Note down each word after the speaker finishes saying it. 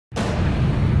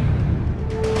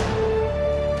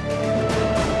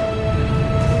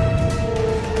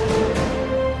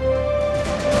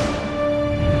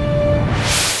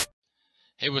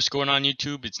what's going on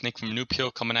YouTube? It's Nick from Noob Hill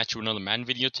coming at you with another Madden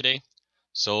video today.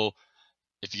 So,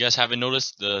 if you guys haven't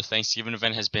noticed, the Thanksgiving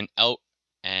event has been out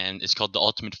and it's called the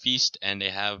Ultimate Feast, and they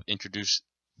have introduced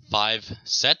 5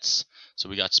 sets. So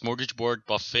we got Smorgasbord,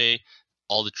 Buffet,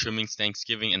 all the trimmings,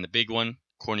 Thanksgiving, and the big one,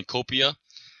 Cornucopia.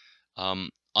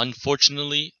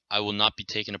 Unfortunately, I will not be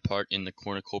taking a part in the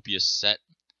Cornucopia set.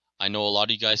 I know a lot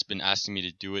of you guys have been asking me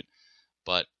to do it,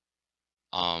 but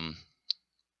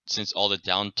since all the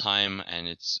downtime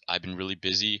and I've been really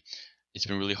busy, it's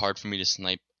been really hard for me to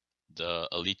snipe the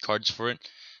elite cards for it.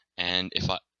 And if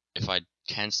I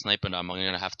can't snipe it, I'm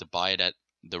gonna have to buy it at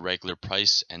the regular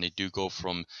price, and they do go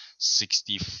from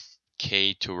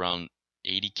 60k to around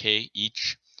 80k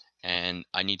each, and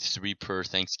I need 3 per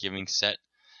Thanksgiving set.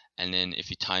 And then if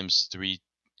you times 3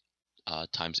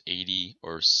 times 80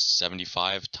 or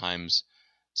 75 times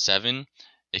 7,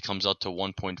 it comes out to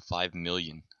 1.5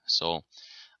 million. So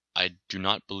I do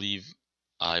not believe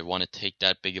I want to take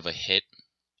that big of a hit.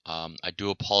 I do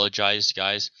apologize,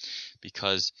 guys,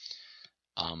 because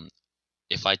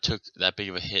if I took that big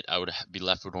of a hit, I would be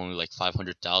left with only like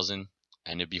 500,000,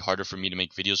 and it'd be harder for me to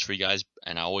make videos for you guys,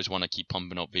 and I always want to keep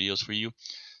pumping out videos for you.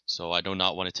 So I do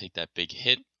not want to take that big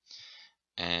hit.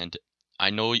 And I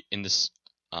know in this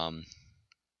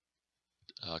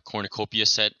Cornucopia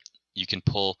set, you can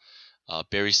pull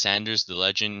Barry Sanders, the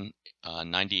legend,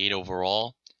 98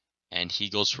 overall, and he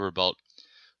goes for about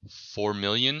 4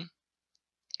 million.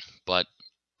 But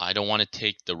I don't want to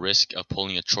take the risk of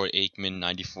pulling a Troy Aikman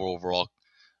 94 overall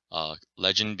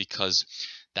legend, because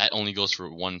that only goes for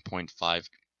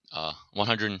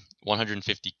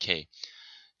 150k.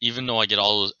 Even though I get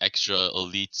all those extra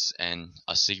elites and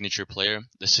a signature player,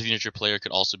 the signature player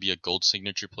could also be a gold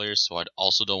signature player, so I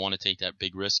also don't want to take that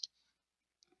big risk.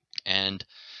 And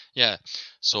yeah,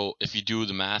 so if you do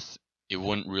the math, it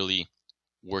wouldn't really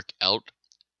work out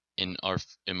in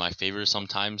my favor.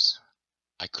 Sometimes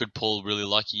I could pull really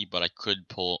lucky, but I could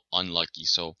pull unlucky,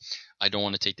 so I don't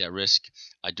want to take that risk.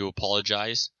 I do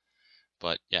apologize,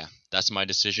 but yeah, that's my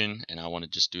decision, and I want to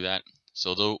just do that.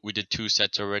 So though we did 2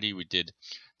 sets already, we did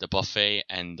the buffet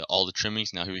and all the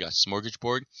trimmings. Now here we got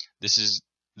Smorgasbord.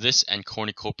 This and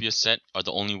Cornucopia set are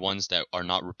the only ones that are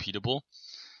not repeatable,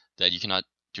 that you cannot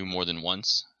do more than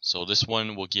once. So this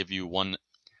one will give you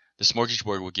the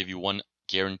Smorgasbord will give you 1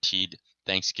 guaranteed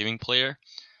Thanksgiving player,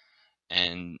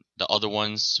 and the other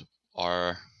ones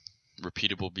are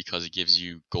repeatable because it gives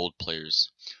you gold players.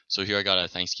 So here I got a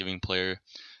Thanksgiving player,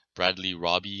 Bradley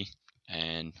Robbie,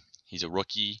 and he's a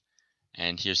rookie,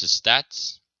 and here's his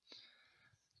stats.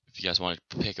 If you guys want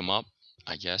to pick him up,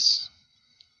 I guess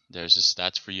there's his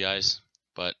stats for you guys.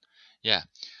 But yeah,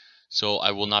 so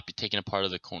I will not be taking a part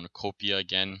of the Cornucopia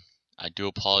again. I do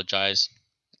apologize.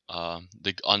 On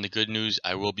the good news,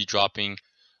 I will be dropping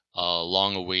a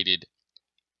long-awaited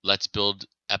Let's Build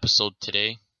episode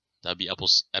today. That'll be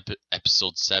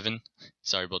episode 7.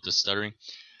 Sorry about the stuttering.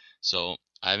 So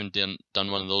I haven't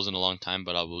done one of those in a long time,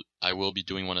 but I will be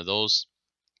doing one of those.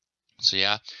 So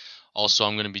yeah, also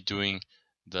I'm going to be doing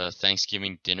the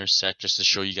Thanksgiving dinner set just to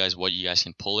show you guys what you guys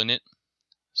can pull in it.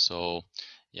 So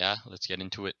yeah, let's get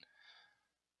into it.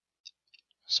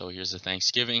 So here's the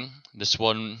Thanksgiving. This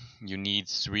one, you need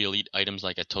 3 elite items.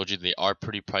 Like I told you, they are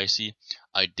pretty pricey.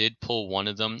 I did pull one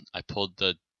of them. I pulled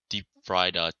the deep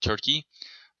fried turkey,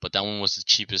 but that one was the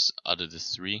cheapest out of the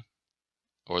 3,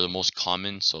 or the most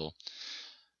common. So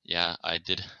yeah, I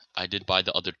did buy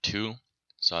the other 2.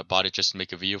 So I bought it just to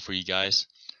make a video for you guys.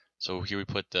 So here we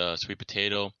put the sweet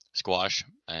potato, squash,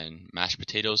 and mashed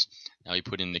potatoes. Now we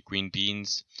put in the green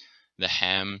beans, the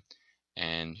ham,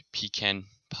 and pecan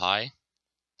pie.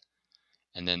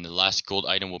 And then the last gold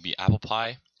item will be apple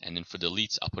pie. And then for the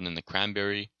elites, I'll put in the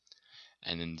cranberry,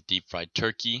 and then the deep fried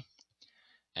turkey.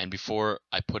 And before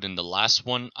I put in the last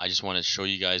one, I just want to show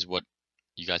you guys what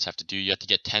you guys have to do. You have to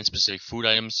get 10 specific food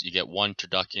items. You get 1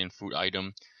 turducken food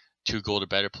item, 2 gold or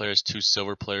better players, 2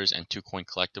 silver players, and 2 coin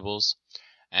collectibles.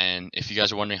 And if you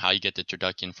guys are wondering how you get the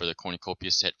turducken for the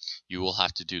Cornucopia set, you will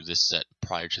have to do this set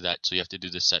prior to that. So you have to do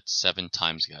this set 7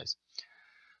 times, guys.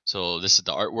 So this is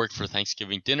the artwork for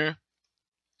Thanksgiving dinner.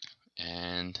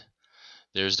 And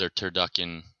there's their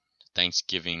turducken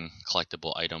Thanksgiving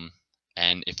collectible item.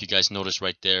 And if you guys notice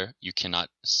right there, you cannot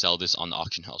sell this on the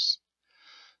auction house.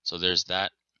 So there's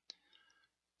that.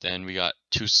 Then we got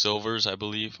 2 silvers, I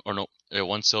believe, or no,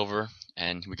 1 silver,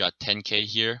 and we got 10k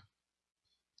here.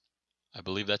 I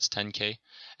believe that's 10k.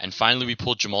 And finally, we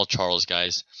pulled Jamal Charles,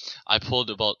 guys. I pulled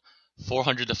about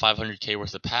 400 to 500k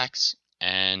worth of packs,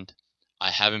 and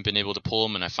I haven't been able to pull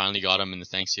them, and I finally got them in the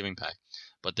Thanksgiving pack.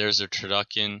 But there's their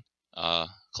turducken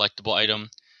collectible item,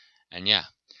 and yeah.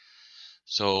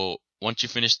 So once you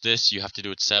finish this, you have to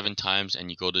do it 7 times, and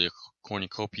you go to the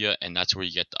Cornucopia, and that's where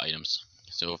you get the items.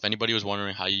 So if anybody was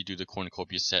wondering how you do the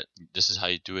Cornucopia set, this is how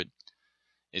you do it.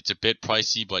 It's a bit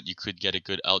pricey, but you could get a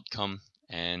good outcome.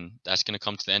 And that's going to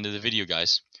come to the end of the video,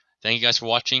 guys. Thank you guys for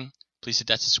watching. Please hit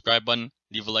that subscribe button,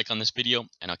 leave a like on this video,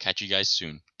 and I'll catch you guys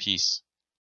soon. Peace.